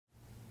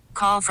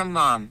call from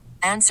mom.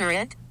 Answer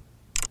it.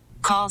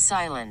 Call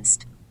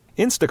silenced.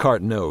 Instacart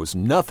knows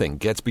nothing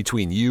gets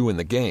between you and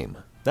the game.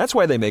 That's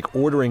why they make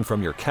ordering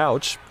from your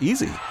couch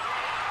easy.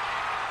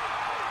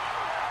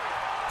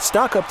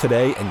 Stock up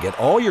today and get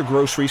all your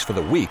groceries for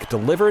the week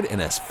delivered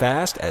in as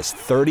fast as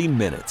 30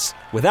 minutes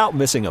without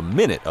missing a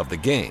minute of the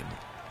game.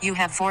 You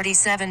have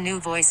 47 new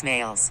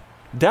voicemails.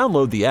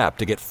 Download the app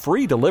to get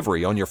free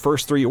delivery on your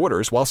first 3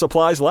 orders while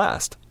supplies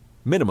last.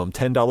 Minimum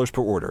 $10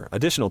 per order.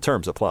 Additional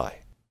terms apply.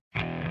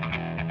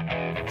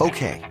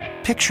 Okay,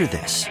 picture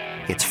this.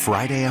 It's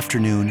Friday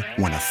afternoon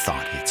when a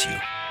thought hits you.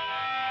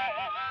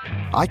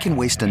 I can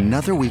waste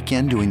another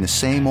weekend doing the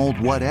same old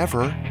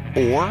whatever,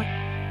 or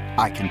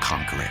I can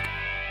conquer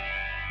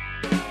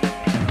it.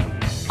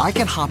 I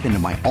can hop into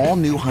my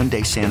all-new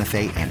Hyundai Santa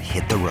Fe and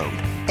hit the road.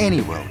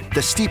 Any road.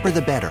 The steeper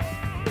the better.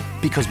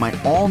 Because my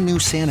all-new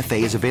Santa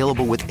Fe is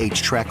available with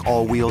H-Track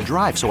all-wheel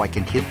drive, so I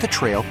can hit the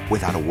trail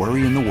without a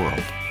worry in the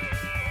world.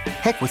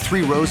 Heck, with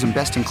 3 rows and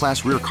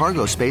best-in-class rear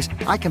cargo space,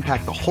 I can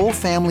pack the whole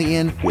family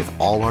in with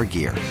all our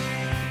gear.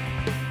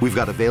 We've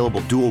got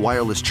available dual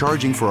wireless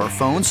charging for our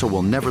phones, so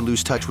we'll never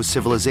lose touch with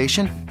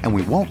civilization, and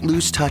we won't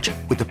lose touch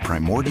with the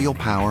primordial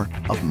power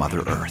of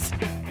Mother Earth.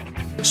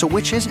 So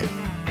which is it?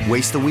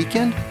 Waste the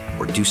weekend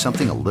or do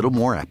something a little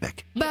more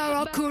epic?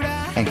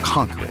 And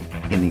conquer it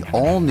in the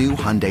all-new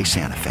Hyundai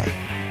Santa Fe.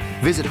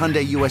 Visit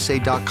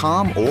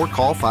HyundaiUSA.com or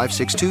call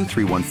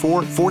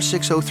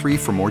 562-314-4603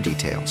 for more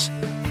details.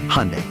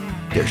 Hyundai,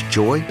 there's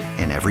joy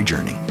in every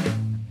journey.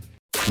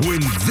 When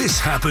this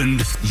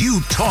happened,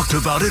 you talked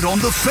about it on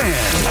The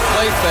Fan.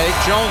 Play fake,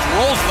 Jones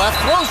rolls left,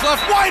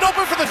 wide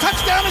open for the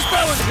touchdown is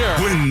Bellinger.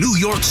 When New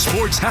York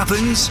sports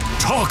happens,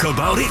 talk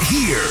about it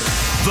here.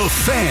 The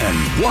Fan,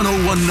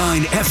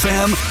 101.9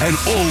 FM, and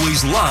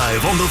always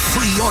live on the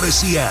free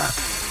Odyssey app.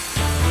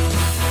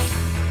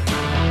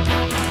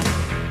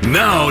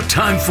 Now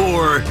time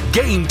for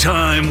Game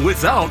Time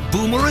without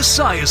Boomer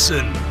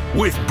Esiason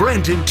with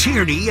Brendan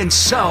Tierney and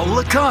Sal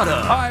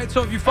Licata. All right,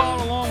 so if you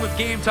follow along with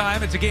Game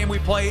Time, it's a game we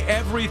play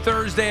every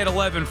Thursday at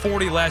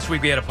 11:40. Last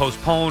week we had to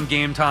postpone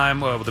Game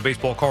Time with the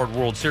Baseball Card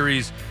World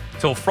Series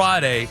till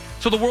Friday.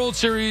 So the World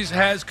Series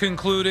has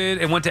concluded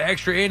and went to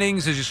extra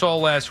innings, as you saw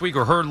last week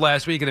or heard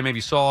last week, and then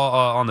maybe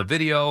saw on the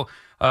video.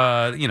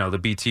 The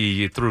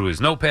BT threw his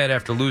notepad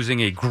after losing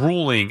a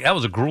grueling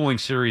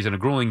series and a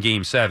grueling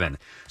Game 7.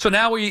 So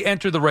now we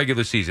enter the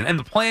regular season. And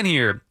the plan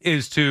here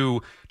is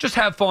to just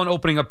have fun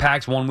opening up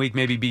packs. 1 week,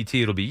 maybe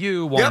BT, it'll be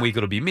you. One week,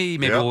 it'll be me.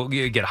 Maybe we'll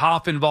get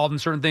Hoff involved in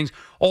certain things.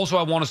 Also,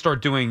 I want to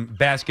start doing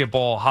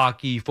basketball,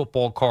 hockey,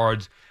 football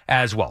cards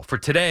as well. For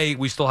today,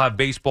 we still have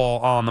baseball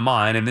on the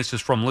mind. And this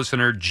is from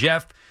listener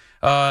Jeff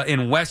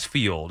in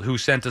Westfield, who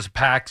sent us 2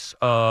 packs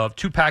of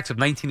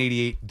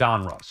 1988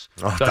 Don Russ.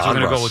 So that's what we're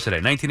going to go with today.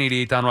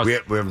 1988 Don Russ. We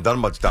haven't done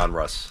much Don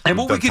Russ. And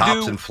what we could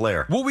do, and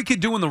Flair. What we could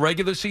do in the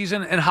regular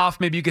season, and Hoff,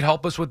 maybe you could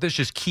help us with this,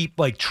 just keep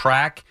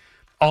track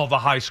of a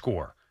high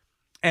score.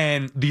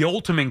 And the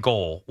ultimate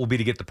goal will be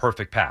to get the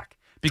perfect pack.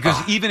 Because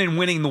even in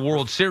winning the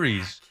World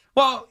Series,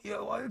 well,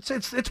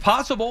 it's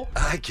possible.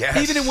 I guess.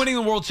 Even in winning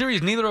the World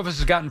Series, neither of us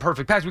has gotten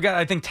perfect packs. We got,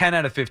 I think, 10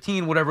 out of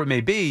 15, whatever it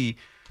may be.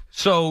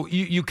 So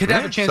you could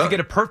have a chance to get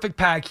a perfect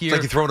pack here. It's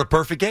like you throw in a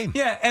perfect game.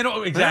 Yeah, and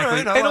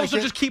exactly. Right, and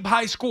also just keep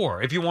high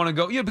score if you want to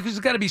go. Yeah, because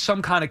there's got to be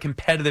some kind of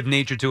competitive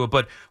nature to it.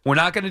 But we're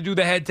not going to do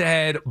the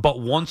head-to-head,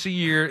 but once a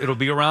year. It'll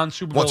be around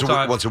Super Bowl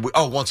time.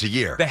 Once a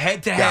year. The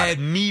head-to-head,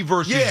 me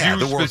versus you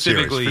the World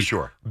specifically. Series, for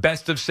sure.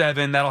 Best of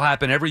 7. That'll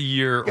happen every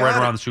year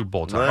around the Super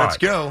Bowl time. Let's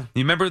go.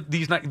 You remember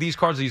these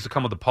cards that used to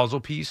come with a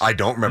puzzle piece? I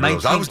don't remember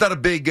those. I was not a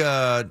big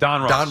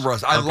Don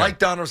Russ. I like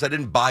Don Russ. I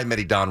didn't buy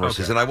many Don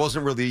Russes, and I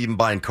wasn't really even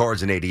buying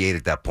cards in '88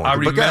 at that point. I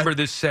remember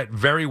this set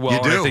very well.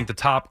 You do. And I think the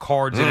top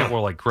cards in it were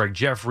like Greg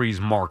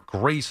Jeffries, Mark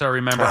Grace, I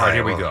remember. All right,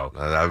 here we go.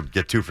 I would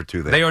get 2 for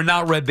 2 there. They are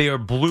not red. They are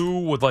blue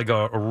with like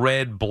a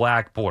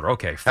red-black border.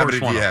 Okay, first how many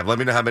one. Do you have? Let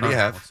me know how many you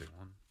have. Let's see.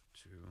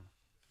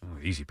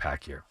 1, 2. Easy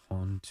pack here.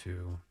 1,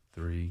 2,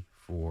 3,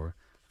 4,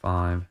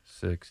 5,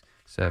 6,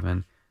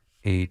 7,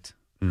 8,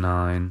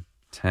 9,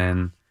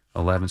 10,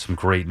 11. Some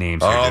great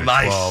names here. Oh, dude.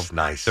 nice.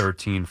 12,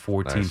 13,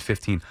 14,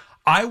 15.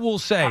 I will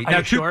say Are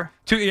you sure?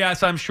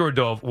 Yes, I'm sure,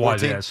 Dove.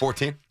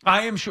 14?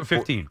 I am sure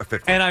 15.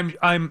 15. And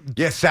I'm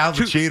Sal's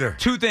a cheater.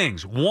 2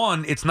 things.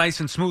 One, it's nice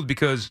and smooth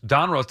because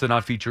Don Russ did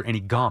not feature any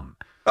gum.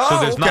 Oh, so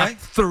there's okay. not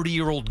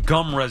 30-year-old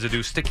gum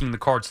residue sticking the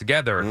cards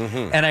together.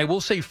 Mm-hmm. And I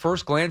will say,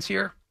 first glance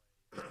here,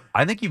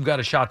 I think you've got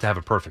a shot to have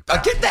a perfect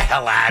pack. Get the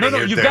hell out of here,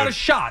 No, you've dude. got a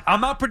shot.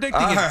 I'm not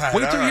predicting it. Right,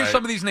 Wait till you hear right.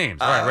 some of these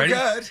names. All right, ready?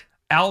 Good.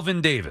 Alvin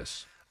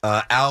Davis.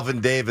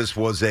 Alvin Davis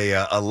was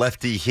a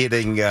lefty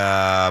hitting,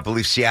 I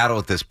believe, Seattle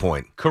at this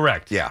point.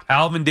 Correct. Yeah.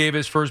 Alvin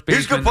Davis, first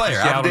baseman. He's a good player.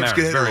 Alvin Davis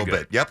could hit a little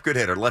bit. Yep, good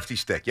hitter. Lefty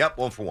stick. Yep,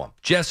 1 for 1.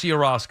 Jesse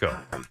Orosco.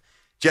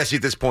 Jesse,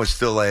 at this point,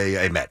 still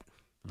a Met.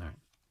 All right.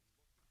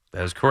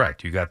 That is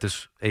correct. You got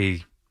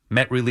a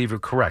Met reliever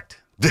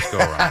correct. Let's go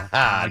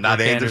around. Not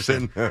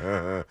Anderson.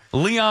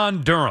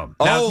 Leon Durham.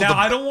 Now, Oh,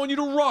 I don't want you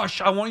to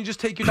rush. I want you to just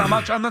take your time.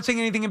 I'm not saying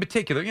anything in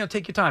particular.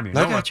 Take your time here.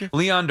 I got you.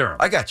 Leon Durham.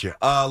 I got you.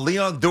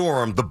 Leon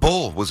Durham, the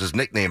Bull, was his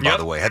nickname, by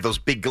the way. Had those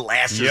big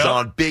glasses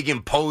on, big,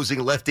 imposing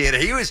left-hander.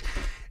 He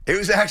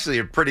was actually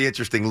a pretty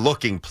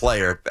interesting-looking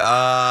player.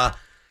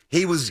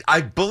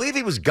 I believe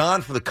he was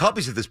gone from the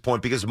Cubbies at this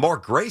point because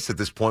Mark Grace at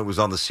this point was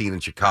on the scene in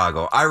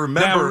Chicago. I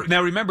remember.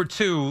 Now remember,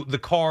 too, the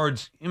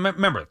Cards.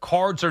 Remember,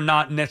 Cards are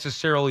not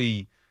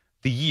necessarily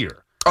the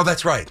year. Oh,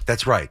 that's right.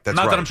 That's right. That's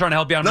not right. that I'm trying to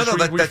help you out.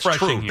 That's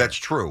true. Here. That's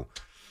true.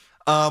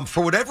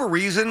 For whatever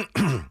reason,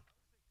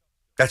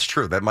 that's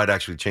true. That might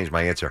actually change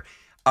my answer.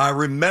 I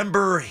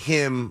remember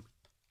him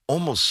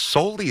almost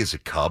solely as a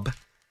Cub.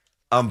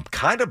 I'm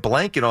kind of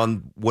blanking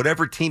on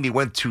whatever team he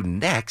went to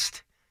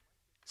next.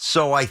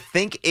 So I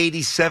think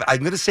 87. I'm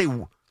going to say,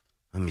 let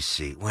me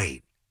see.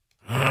 Wait.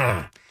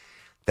 That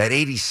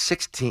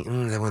 86 team,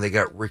 when they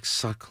got Rick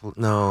Suckle.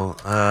 No.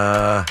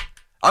 I'm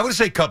going to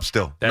say Cubs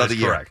still. That another is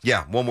year. correct.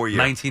 Yeah, one more year.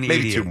 1988.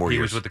 Maybe 2 more years.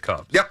 He was with the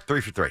Cubs. Yep,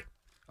 3 for 3.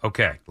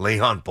 Okay.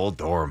 Leon Bull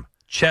Durham.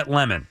 Chet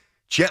Lemon.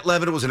 Chet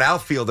Lemon was an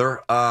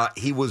outfielder.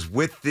 He was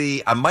with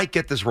I might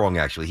get this wrong,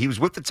 actually. He was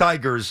with the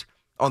Tigers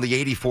on the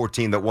 84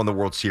 team that won the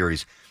World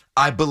Series.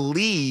 I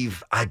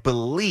believe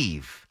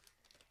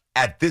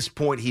at this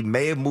point he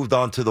may have moved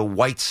on to the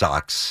White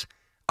Sox.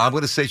 I'm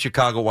going to say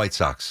Chicago White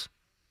Sox.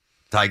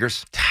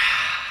 Tigers.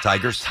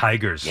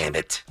 Damn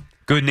it.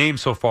 Good name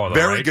so far, though.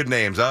 Very right? good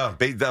names.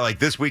 Like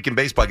this week in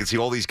baseball, I can see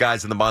all these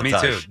guys in the montage. Me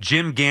too.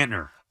 Jim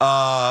Gantner.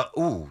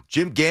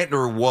 Jim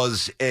Gantner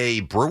was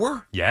a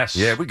Brewer? Yes.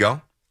 Yeah, we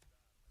go.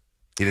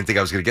 You didn't think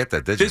I was going to get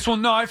that, did you? This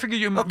one, no, I figured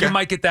you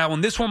might get that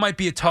one. This one might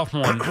be a tough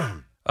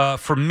one.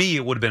 For me,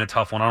 it would have been a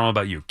tough one. I don't know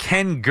about you.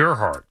 Ken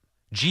Gerhardt.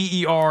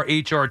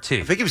 Gerhrt.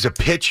 I think he was a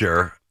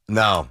pitcher.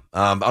 No.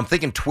 I'm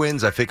thinking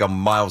Twins. I think I'm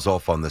miles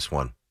off on this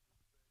one.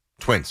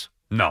 Twins.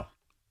 No.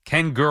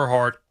 Ken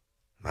Gerhardt.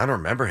 I don't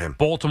remember him.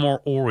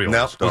 Baltimore Orioles.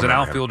 Nope, was an him.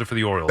 outfielder for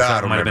the Orioles. No, I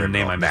That don't might have been a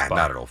remember name him. I missed by.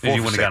 Not at all. You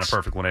wouldn't have gotten a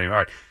perfect one anyway. All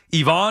right.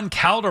 Yvonne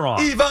Calderon.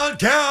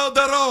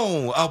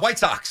 White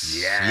Sox.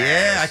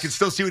 Yes. Yeah, I can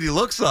still see what he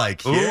looks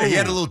like. Ooh. Yeah, he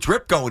had a little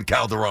drip going,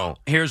 Calderon.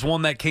 Here's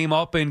one that came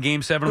up in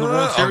Game 7 of the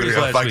World Series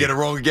last If I week. get it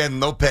wrong again,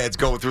 no pads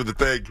going through the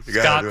thing.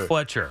 Scott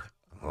Fletcher.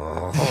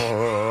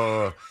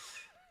 Oh.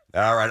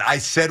 All right. I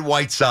said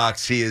White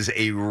Sox. He is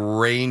a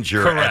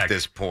Ranger Correct. at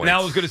this point. Now,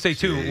 I was going to say,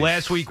 too,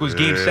 last week was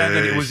Game 7.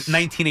 It was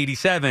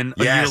 1987.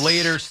 A year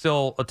later,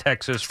 still a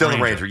Texas Still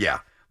Ranger. a Ranger, yeah.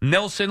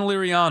 Nelson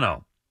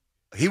Liriano.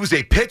 He was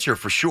a pitcher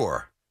for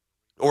sure.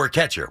 Or a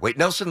catcher. Wait,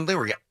 Nelson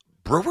Liriano.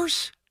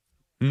 Brewers?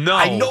 No.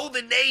 I know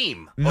the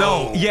name.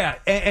 No, Oh. yeah.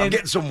 And, I'm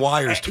getting some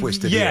wires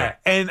twisted yeah, here.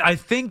 and I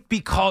think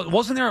because,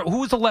 wasn't there, who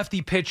was the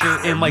lefty pitcher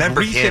in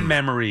remember recent him.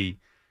 memory?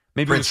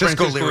 Maybe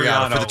Francisco it was Francisco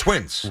Liriano for the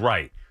Twins.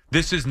 Right.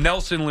 This is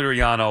Nelson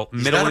Liriano,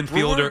 Is middle that a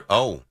Brewer? infielder.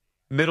 Oh.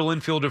 Middle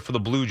infielder for the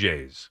Blue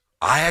Jays.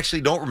 I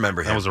actually don't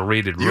remember him. That was a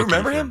rated rookie. You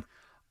remember him?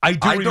 I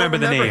do remember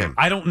the name. him.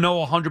 I don't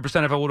know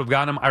 100% if I would have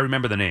gotten him. I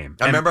remember the name.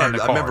 I remember. the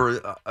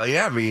card.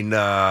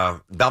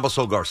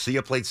 Damaso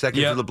Garcia played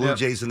second for the Blue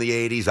Jays in the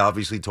 80s.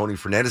 Obviously, Tony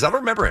Fernandez. I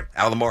don't remember him.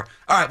 Alomar.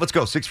 All right, let's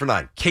go. 6 for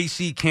 9.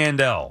 Casey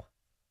Candel.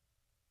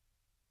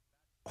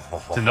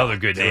 It's another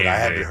good Dude, name. I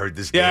haven't Dave. heard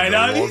this name Yeah, I in know.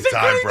 a long These are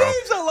time, great bro.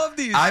 names. I love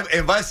these.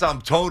 Unless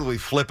I'm totally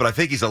flipping, I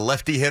think he's a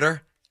lefty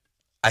hitter.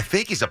 I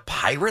think he's a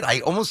Pirate.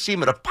 I almost see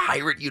him in a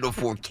Pirate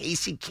uniform.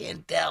 Casey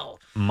Candel.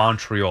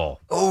 Montreal.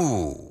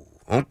 Oh,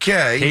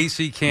 okay.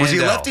 Casey Candel. Was he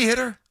a lefty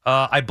hitter?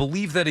 I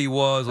believe that he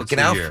was. Let's see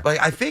here.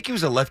 I think he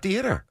was a lefty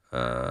hitter.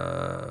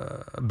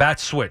 Bat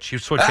switch. He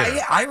was switch hitter.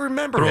 I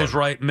remember Throws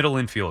him. middle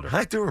infielder.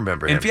 I do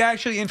remember him.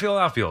 Infield,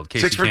 outfield.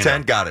 Casey 6 for Candel.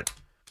 10. Got it.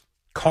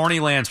 Carney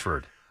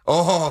Lansford.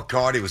 Oh,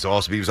 Cardi was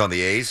awesome. He was on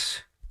the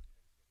A's.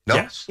 No?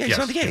 Yes. Yeah, he's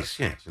on the A's.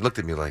 Yeah. He looked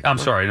at me like. I'm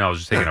sorry. No, I was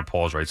just taking a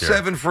pause right there.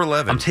 7 for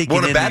 11. I'm taking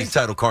Won a in batting these-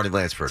 title, Carney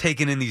Lansford.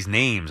 Taking in these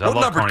names. I What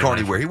love number did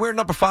Carney Lansford. wear? He wear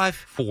number 5?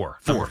 4.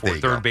 There Number 4.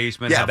 you Third go.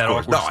 baseman. Yeah, Had that of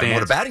course. awkward No, I stance.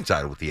 won a batting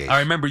title with the A's. I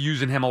remember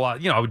using him a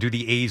lot. I would do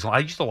the A's. I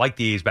used to like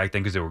the A's back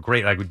then because they were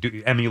great. I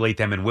would emulate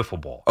them in wiffle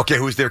ball. Okay,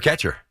 who's their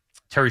catcher?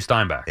 Terry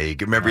Steinbach. Hey,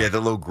 remember he had the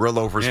little grill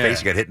over his Yeah. face?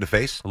 He got hit in the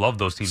face? I love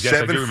those teams. Yes,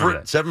 I do remember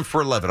that. 7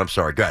 for 11. I'm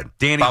sorry. Go ahead.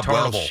 Danny Bob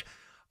Tartabull. Welsh.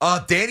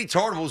 Danny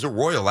Tartabull was a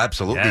Royal,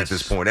 absolutely, Yes. at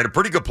this point. And a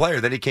pretty good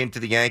player. Then he came to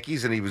the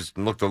Yankees, and he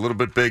looked a little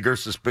bit bigger,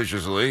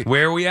 suspiciously.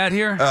 Where are we at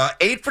here?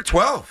 8 for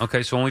 12.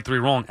 Okay, so only 3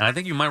 wrong. And I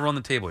think you might run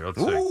the table here. Let's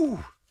see.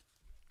 Ooh.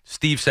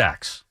 Steve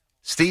Sachs.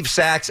 Steve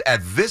Sachs,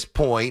 at this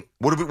point,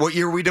 what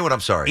year are we doing? I'm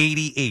sorry.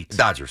 88.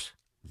 Dodgers.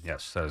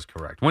 Yes, that is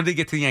correct. When did they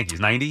get to the Yankees?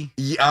 90?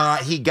 He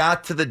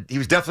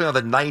was definitely on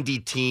the 90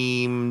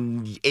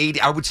 team. 80,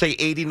 I would say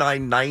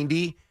 89,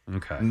 90.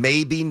 Okay.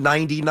 Maybe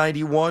 90,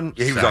 91.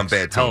 Yeah, he was Sachs, on bad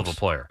teams. hell of a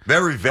player.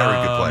 Very, very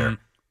good player.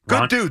 Good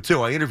Ron- dude,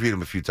 too. I interviewed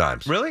him a few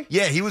times. Really?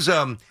 Yeah, he was.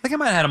 I think I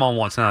might have had him on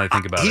once now that I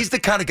think about it. He's the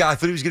kind of guy I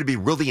thought he was going to be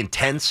really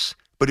intense,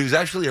 but he was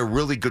actually a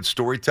really good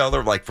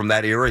storyteller, like from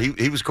that era.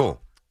 He was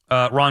cool.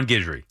 Ron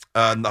Guidry.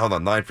 Hold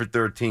on. 9 for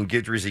 13.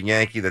 Guidry's a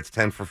Yankee. That's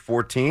 10 for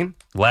 14.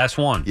 Last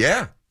one.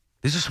 Yeah.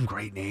 These are some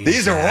great names.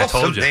 These are man.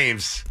 awesome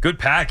names. Good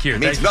pack here. It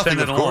means Thanks for nothing,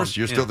 sending of it course. along.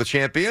 You're still the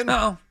champion.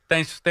 No,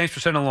 thanks for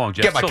sending along,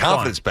 Jeff. Get my Still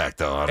confidence fun. back,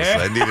 though, honestly.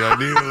 I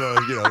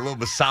need a little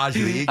massage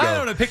of the ego. I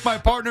don't know, pick my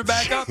partner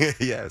back up.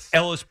 Yes.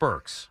 Ellis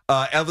Burks.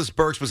 Ellis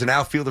Burks was an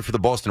outfielder for the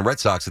Boston Red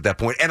Sox at that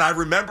point. And I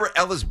remember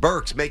Ellis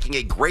Burks making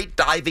a great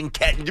diving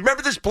catch. Do you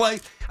remember this play?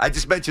 I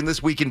just mentioned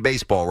this week in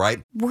baseball,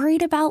 right?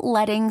 Worried about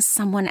letting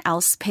someone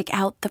else pick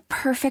out the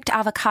perfect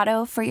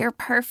avocado for your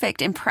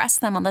perfect impress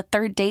them on the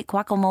third date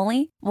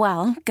guacamole?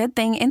 Well, good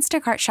thing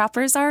Instacart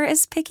shoppers are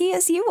as picky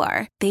as you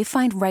are. They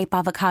find ripe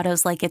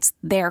avocados like it's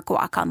their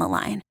guac on the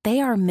line. They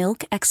are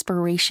milk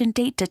expiration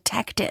date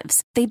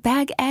detectives. They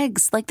bag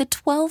eggs like the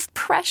 12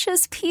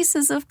 precious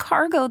pieces of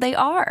cargo they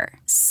are.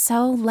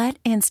 So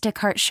let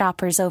Instacart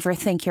shoppers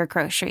overthink your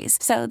groceries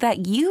so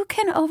that you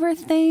can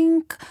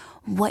overthink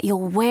what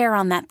you'll wear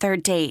on that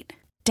third date.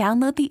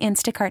 Download the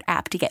Instacart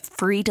app to get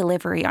free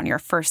delivery on your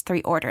first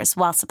 3 orders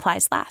while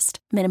supplies last.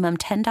 Minimum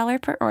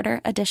 $10 per order.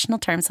 Additional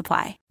terms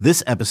apply.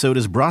 This episode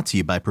is brought to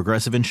you by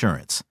Progressive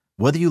Insurance.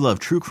 Whether you love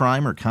true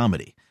crime or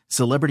comedy,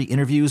 celebrity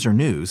interviews or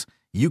news,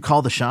 you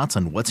call the shots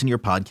on what's in your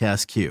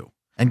podcast queue.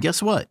 And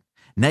guess what?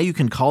 Now you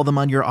can call them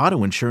on your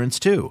auto insurance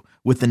too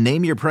with the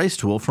Name Your Price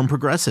tool from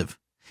Progressive.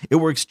 It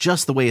works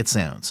just the way it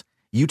sounds.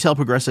 You tell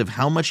Progressive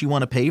how much you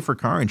want to pay for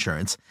car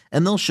insurance,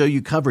 and they'll show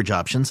you coverage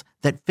options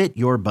that fit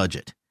your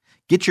budget.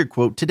 Get your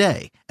quote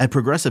today at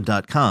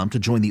Progressive.com to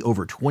join the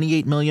over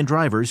 28 million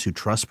drivers who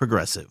trust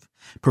Progressive.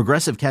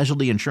 Progressive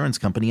Casualty Insurance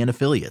Company and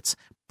Affiliates.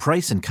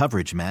 Price and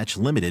coverage match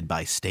limited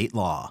by state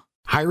law.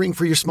 Hiring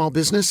for your small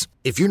business?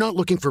 If you're not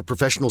looking for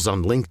professionals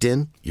on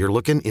LinkedIn, you're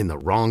looking in the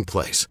wrong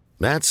place.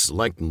 That's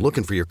like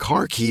looking for your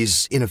car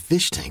keys in a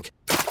fish tank.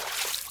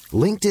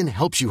 LinkedIn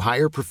helps you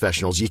hire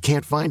professionals you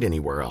can't find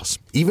anywhere else,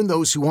 even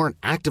those who aren't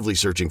actively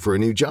searching for a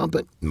new job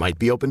but might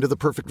be open to the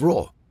perfect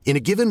role. In a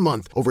given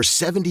month, over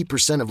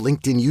 70% of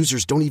LinkedIn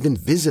users don't even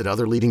visit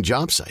other leading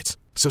job sites.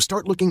 So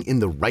start looking in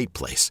the right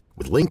place.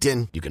 With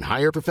LinkedIn, you can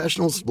hire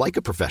professionals like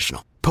a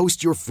professional.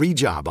 Post your free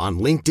job on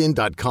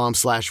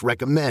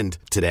linkedin.com/recommend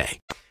today.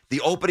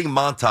 The opening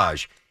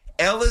montage.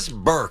 Ellis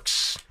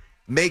Burks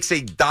makes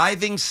a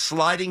diving,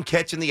 sliding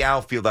catch in the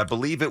outfield. I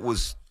believe it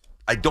was...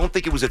 I don't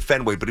think it was at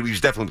Fenway, but he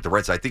was definitely with the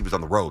Red Sox. I think he was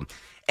on the road.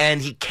 And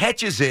he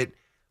catches it,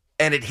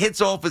 and it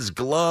hits off his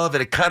glove,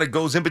 and it kind of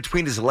goes in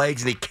between his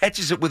legs, and he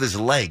catches it with his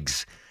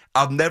legs.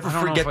 I'll never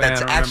forget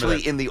that's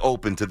actually in the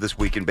open to this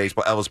week in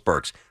baseball. Ellis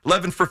Burks.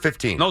 11 for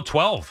 15. No,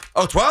 12.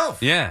 Oh,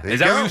 12. Yeah. Is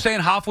that what you were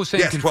saying? Hoff was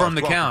saying confirm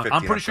the count.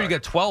 15, I'm pretty sure you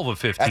got 12 of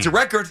 15. That's a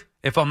record.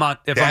 If I'm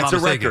not That's a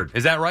mistaken. record.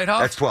 Is that right,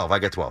 Hoff? That's 12. I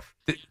got 12.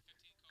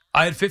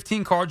 I had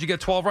 15 cards. You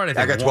get 12 right, I think.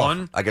 I got 12.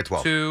 1, I got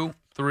 12. 2,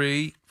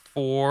 3,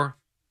 4.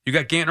 You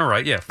got Gantner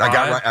right, yeah.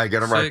 5, I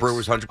got him right.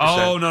 Brewers 100%.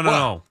 Oh,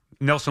 no.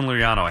 Nelson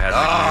Liriano, I had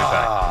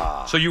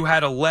back. So you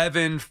had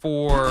 11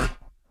 for...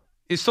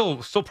 It's still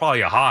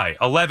probably a high.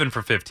 11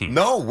 for 15.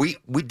 No, we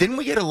didn't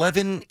we get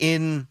 11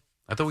 in...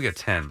 I thought we got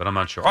 10, but I'm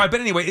not sure. All right,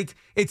 but anyway,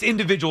 it's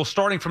individual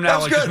starting from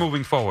now, like good. just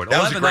moving forward. That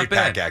 11, was a great not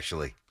bad. pack,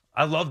 actually.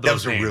 I love those That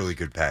was names. a really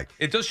good pack.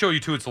 It does show you,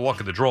 too, it's the luck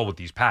of the draw with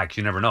these packs.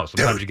 You never know.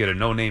 Sometimes you get a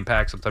no-name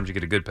pack. Sometimes you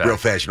get a good pack. Real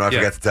fast, I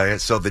forgot to tell you.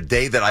 So the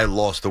day that I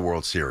lost the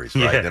World Series,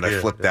 right? And I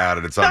flipped out,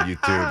 and it's on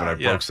YouTube, and I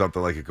broke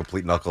something like a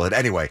complete knucklehead.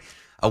 Anyway,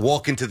 I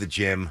walk into the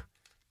gym,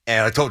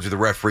 and I told you the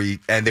referee,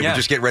 and they were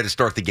just getting ready to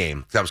start the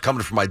game. I was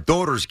coming from my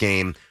daughter's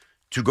game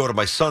to go to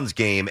my son's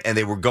game, and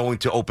they were going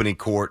to opening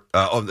court,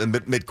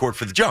 mid-court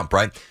for the jump,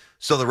 right?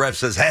 So the ref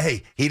says,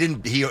 hey, he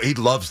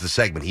loves the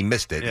segment. He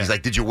missed it. Yeah. He's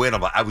like, did you win?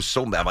 I'm like, I was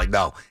so mad. I'm like,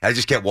 no. And I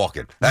just kept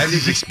walking. I didn't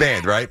even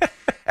expand, right? And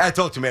I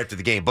talked to him after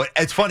the game. But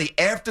it's funny,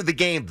 after the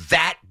game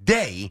that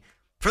day,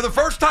 for the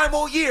first time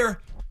all year,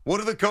 what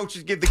do the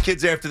coaches give the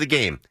kids after the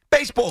game?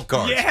 Baseball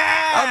cards.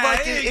 Yeah! I'm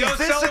like, is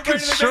this a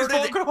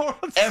concerted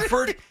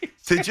effort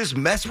to just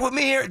mess with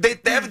me here? They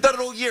haven't done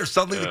it all year.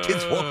 Suddenly the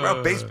kids walk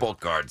around baseball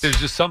cards. There's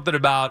just something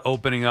about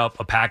opening up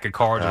a pack of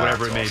cards,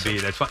 whatever it may be.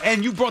 That's fun.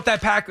 And you brought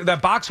that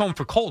box home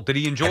for Colt. Did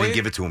he enjoy it? I didn't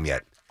give it to him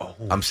yet. Oh.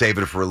 I'm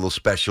saving it for a little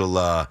special.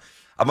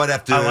 I might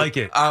have to. I like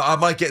it. I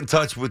might get in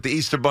touch with the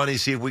Easter Bunny,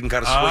 see if we can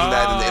kind of swing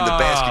that in the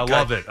basket. I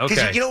love it. Okay.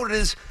 Because you know what it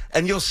is,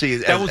 and you'll see.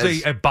 That was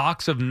a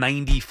box of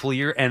 90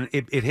 Fleer, and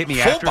it hit me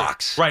after. Full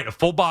box. Right, a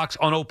full box,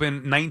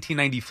 unopened,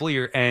 1990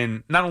 Fleer,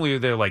 and not only are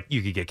they like,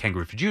 you could get Ken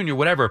Griffey Jr.,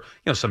 whatever,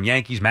 some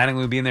Yankees, Mattingly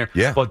would be in there,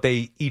 but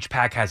each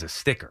pack has a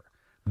sticker.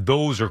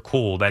 Those are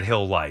cool that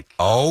he'll like.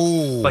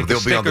 Oh, like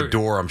they'll be on the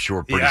door, I'm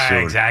sure, pretty soon.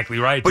 Yeah, exactly,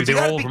 right. But dude, you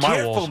they're got all to be over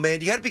careful, my walls.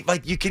 man. You got to be,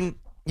 like, you can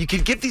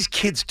give these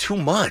kids too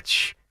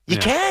much. You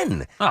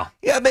can. Oh.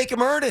 Yeah, make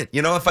them earn it.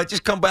 If I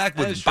just come back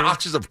with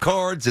boxes of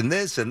cards and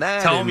this and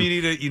that. Tell them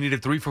you need a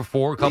 3 for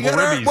 4, a couple of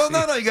ribbies. Well,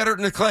 no, you got to earn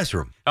it in the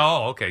classroom.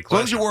 Oh, okay. As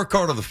long as you work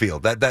hard on the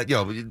field.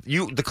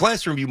 The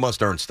classroom, you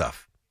must earn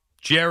stuff.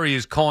 Jerry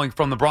is calling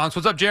from the Bronx.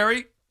 What's up,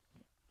 Jerry?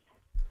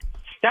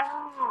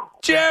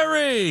 Stop.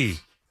 Jerry!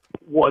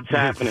 What's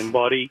happening,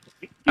 buddy?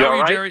 How are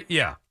you, right? Jerry?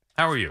 Yeah.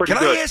 How are you? Can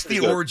I ask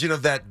the origin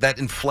of that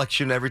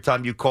inflection every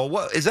time you call?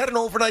 What is that an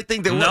overnight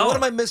thing? No. What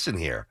am I missing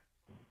here?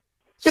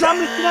 You're not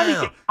missing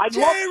anything. I love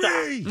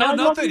Jerry! Sal. No, I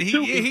love nothing. you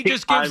too, He BT.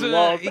 just gives I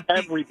love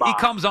everybody. he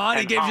comes on, he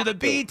and gives you the Hop,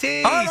 too.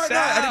 BT. All right, no, I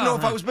Sal. didn't know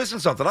if I was missing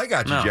something. I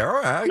got you, No.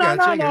 Jerry. I No,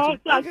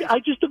 got you. I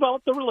just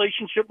developed a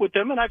relationship with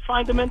him, and I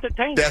find him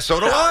entertaining. Yeah, so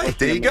do Sal, I. listen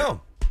There to you me.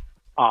 go.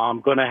 I'm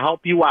going to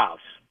help you out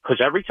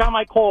because every time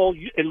I call,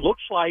 it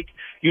looks like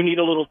you need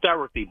a little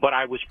therapy. But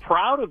I was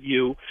proud of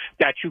you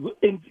that you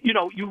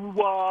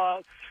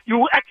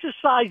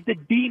exercised the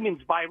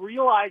demons by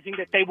realizing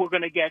that they were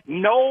going to get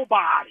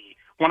nobody.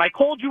 When I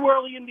called you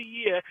early in the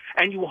year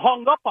and you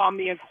hung up on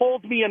me and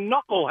called me a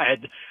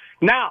knucklehead.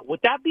 Now, with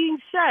that being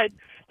said,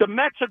 the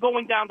Mets are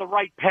going down the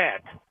right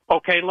path.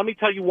 Okay, let me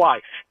tell you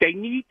why. They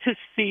need to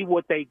see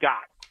what they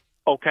got.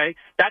 Okay,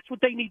 that's what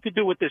they need to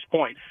do at this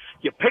point.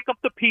 You pick up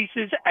the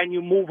pieces and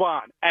you move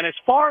on. And as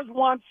far as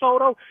Juan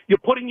Soto, you're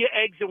putting your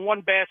eggs in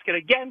one basket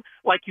again,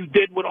 like you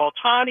did with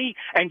Ohtani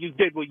and you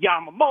did with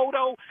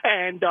Yamamoto.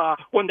 And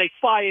when they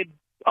fired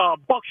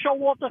Buck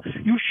Showalter,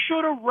 you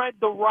should have read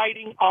the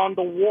writing on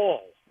the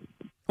wall.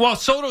 Well,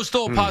 Soto's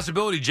still a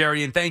possibility,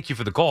 Jerry, and thank you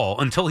for the call,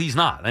 until he's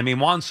not. I mean,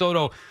 Juan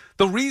Soto,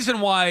 the reason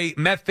why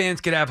Met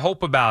fans could have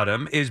hope about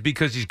him is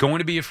because he's going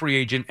to be a free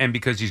agent and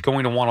because he's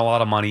going to want a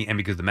lot of money and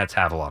because the Mets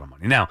have a lot of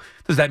money. Now,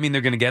 does that mean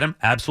they're going to get him?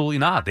 Absolutely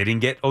not. They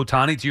didn't get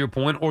Ohtani, to your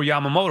point, or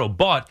Yamamoto,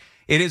 but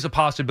it is a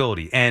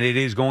possibility, and it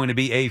is going to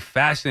be a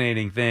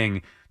fascinating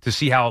thing to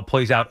see how it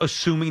plays out,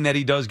 assuming that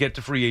he does get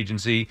to free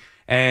agency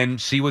and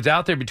see what's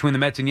out there between the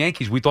Mets and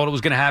Yankees. We thought it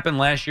was going to happen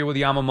last year with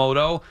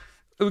Yamamoto.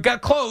 We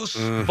got close,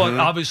 but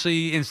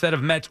obviously instead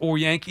of Mets or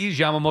Yankees,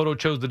 Yamamoto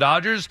chose the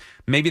Dodgers.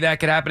 Maybe that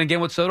could happen again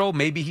with Soto.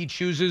 Maybe he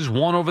chooses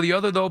one over the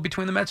other, though,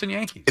 between the Mets and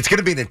Yankees. It's going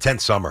to be an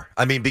intense summer.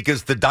 I mean,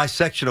 because the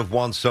dissection of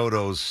Juan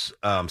Soto's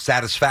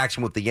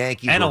satisfaction with the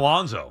Yankees. And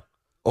Alonso.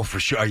 Oh, for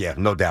sure. Yeah,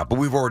 no doubt. But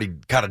we've already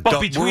kind of But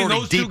we're between already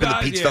those deep two in the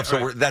guys, Pete yeah, stuff,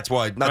 so right. that's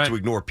why not to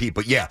ignore Pete.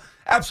 But yeah,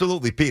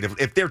 absolutely, Pete.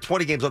 If they're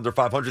 20 games under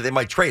 500, they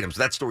might trade him.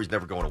 So that story's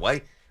never going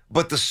away.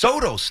 But the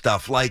Soto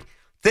stuff, like,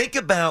 think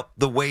about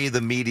the way the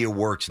media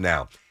works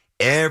now.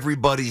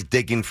 Everybody's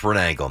digging for an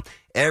angle.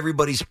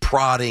 Everybody's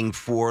prodding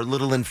for a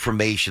little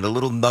information, a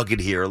little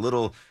nugget here, a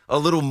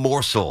little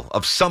morsel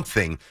of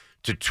something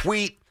to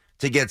tweet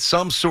to get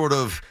some sort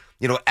of,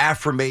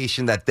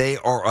 affirmation that they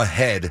are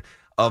ahead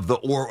of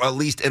or at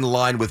least in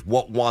line with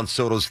what Juan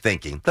Soto's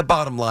thinking. The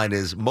bottom line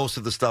is most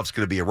of the stuff's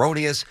going to be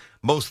erroneous.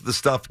 Most of the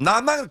stuff,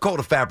 I'm not going to call it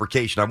a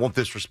fabrication. I won't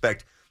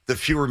disrespect the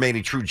few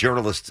remaining true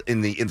journalists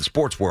in the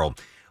sports world,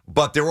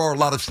 but there are a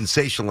lot of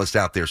sensationalists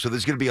out there. So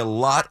there's going to be a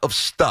lot of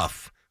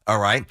stuff. All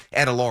right,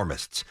 and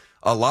alarmists.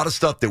 A lot of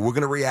stuff that we're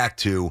going to react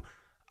to,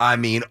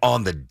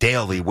 on the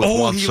daily with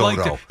Juan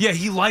Soto.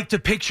 He liked a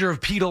picture of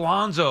Pete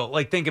Alonso.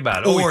 Like, think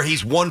about it. Or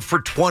he's 1 for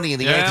 20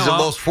 and the Yankees have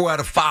lost 4 out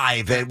of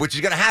 5, which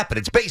is going to happen.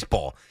 It's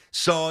baseball.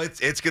 So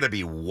it's going to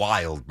be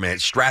wild, man.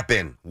 Strap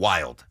in.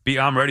 Wild.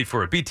 I'm ready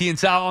for it. BT and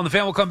Sal on the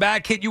Fan will come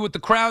back, hit you with the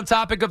crown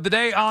topic of the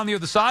day on the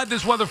other side.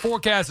 This weather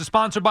forecast is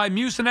sponsored by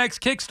Mucinex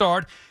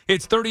Kickstart.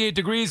 It's 38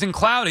 degrees and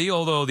cloudy,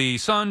 although the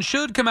sun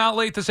should come out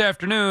late this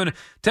afternoon.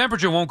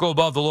 Temperature won't go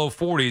above the low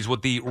 40s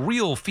with the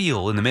real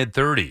feel in the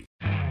mid-30s.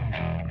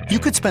 You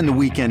could spend the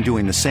weekend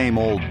doing the same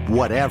old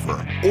whatever,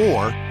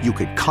 or you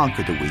could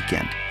conquer the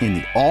weekend in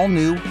the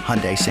all-new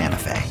Hyundai Santa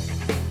Fe.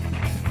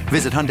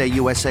 Visit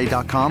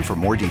HyundaiUSA.com for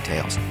more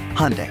details.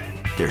 Hyundai,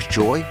 there's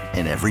joy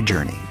in every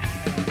journey.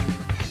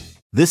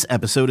 This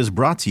episode is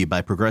brought to you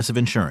by Progressive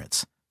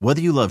Insurance.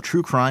 Whether you love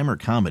true crime or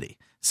comedy,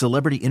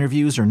 celebrity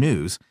interviews or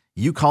news,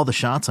 you call the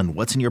shots on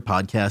what's in your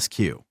podcast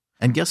queue.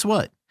 And guess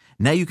what?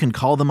 Now you can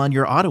call them on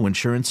your auto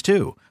insurance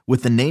too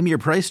with the Name Your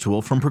Price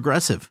tool from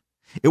Progressive.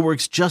 It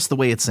works just the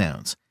way it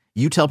sounds.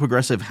 You tell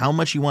Progressive how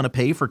much you want to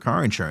pay for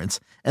car insurance,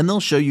 and they'll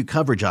show you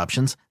coverage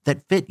options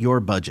that fit your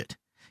budget.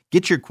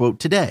 Get your quote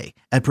today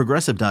at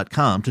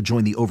Progressive.com to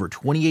join the over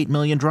 28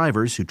 million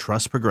drivers who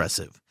trust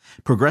Progressive.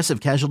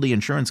 Progressive Casualty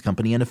Insurance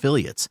Company and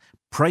Affiliates.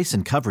 Price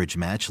and coverage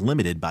match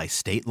limited by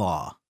state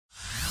law.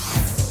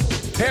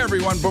 Hey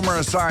everyone, Boomer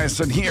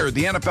Esiason here.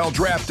 The NFL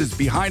Draft is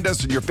behind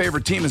us and your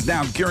favorite team is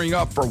now gearing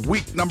up for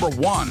week number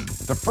 1.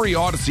 The free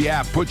Odyssey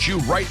app puts you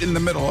right in the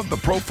middle of the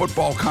pro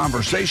football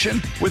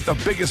conversation with the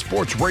biggest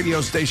sports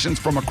radio stations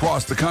from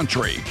across the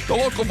country. The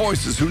local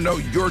voices who know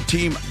your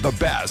team the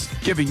best,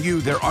 giving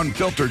you their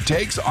unfiltered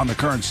takes on the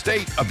current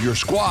state of your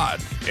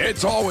squad.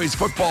 It's always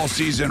football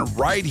season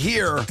right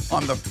here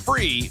on the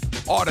free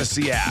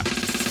Odyssey app.